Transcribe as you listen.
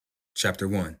Chapter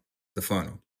 1. The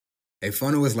funnel. A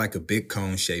funnel is like a big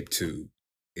cone-shaped tube.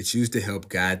 It's used to help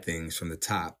guide things from the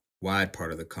top, wide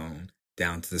part of the cone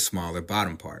down to the smaller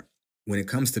bottom part. When it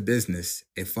comes to business,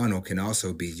 a funnel can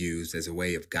also be used as a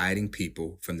way of guiding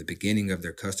people from the beginning of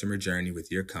their customer journey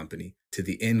with your company to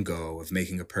the end goal of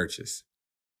making a purchase.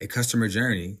 A customer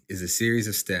journey is a series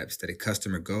of steps that a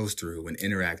customer goes through when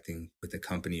interacting with a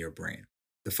company or brand.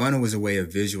 The funnel is a way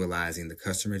of visualizing the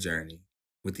customer journey,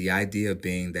 with the idea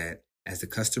being that as the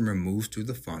customer moves through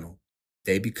the funnel,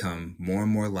 they become more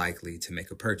and more likely to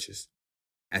make a purchase.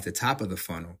 At the top of the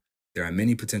funnel, there are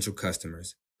many potential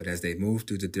customers, but as they move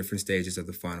through the different stages of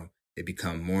the funnel, they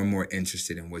become more and more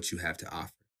interested in what you have to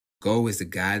offer. The goal is to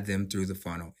guide them through the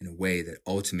funnel in a way that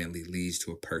ultimately leads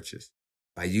to a purchase.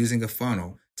 By using a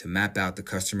funnel to map out the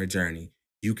customer journey,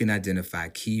 you can identify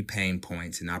key pain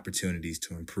points and opportunities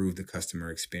to improve the customer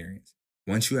experience.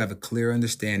 Once you have a clear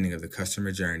understanding of the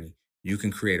customer journey, you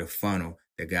can create a funnel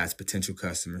that guides potential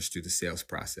customers through the sales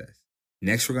process.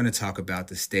 Next, we're going to talk about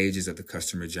the stages of the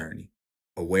customer journey: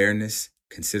 awareness,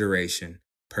 consideration,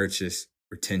 purchase,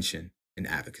 retention, and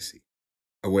advocacy.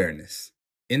 Awareness.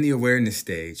 In the awareness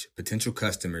stage, potential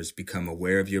customers become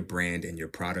aware of your brand and your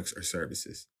products or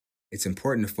services. It's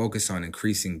important to focus on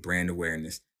increasing brand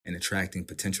awareness and attracting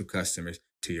potential customers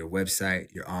to your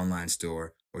website, your online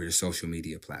store, or your social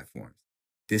media platforms.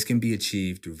 This can be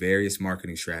achieved through various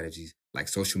marketing strategies like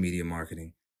social media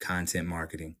marketing, content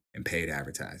marketing, and paid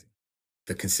advertising.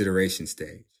 The consideration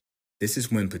stage. This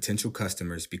is when potential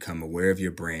customers become aware of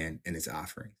your brand and its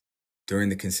offerings. During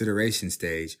the consideration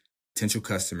stage, potential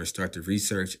customers start to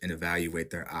research and evaluate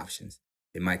their options.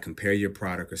 They might compare your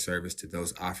product or service to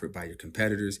those offered by your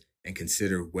competitors and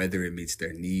consider whether it meets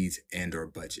their needs and/or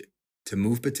budget. To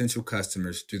move potential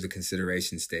customers through the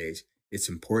consideration stage, it's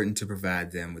important to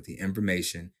provide them with the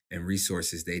information and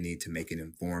resources they need to make an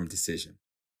informed decision.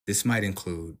 This might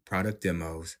include product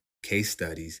demos, case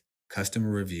studies, customer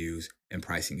reviews, and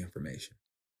pricing information.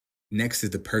 Next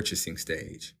is the purchasing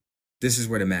stage. This is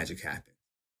where the magic happens,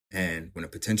 and when a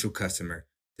potential customer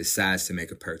decides to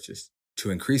make a purchase.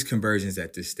 To increase conversions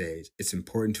at this stage, it's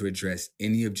important to address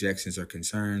any objections or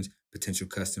concerns potential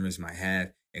customers might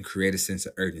have and create a sense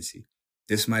of urgency.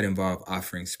 This might involve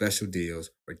offering special deals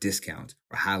or discounts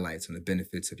or highlights on the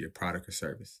benefits of your product or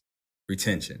service.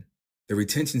 Retention. The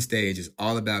retention stage is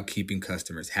all about keeping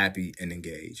customers happy and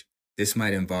engaged. This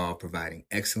might involve providing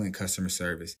excellent customer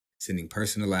service, sending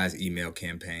personalized email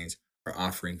campaigns, or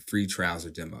offering free trials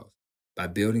or demos. By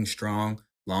building strong,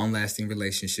 long-lasting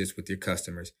relationships with your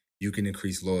customers, you can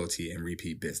increase loyalty and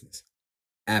repeat business.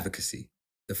 Advocacy.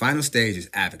 The final stage is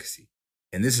advocacy,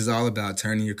 and this is all about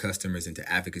turning your customers into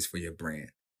advocates for your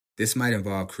brand. This might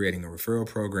involve creating a referral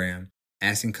program,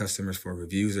 asking customers for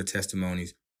reviews or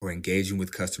testimonies, or engaging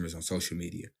with customers on social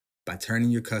media. By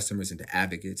turning your customers into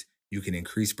advocates, you can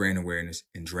increase brand awareness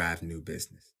and drive new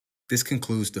business. This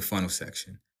concludes the funnel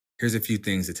section. Here's a few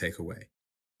things to take away.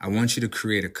 I want you to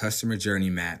create a customer journey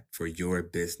map for your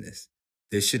business.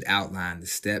 This should outline the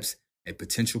steps a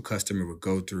potential customer would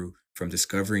go through from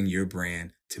discovering your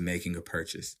brand to making a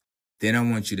purchase. Then I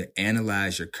want you to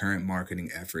analyze your current marketing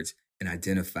efforts and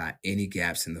identify any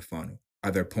gaps in the funnel.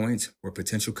 Are there points where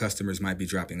potential customers might be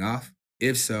dropping off?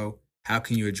 If so, how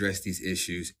can you address these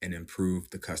issues and improve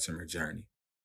the customer journey?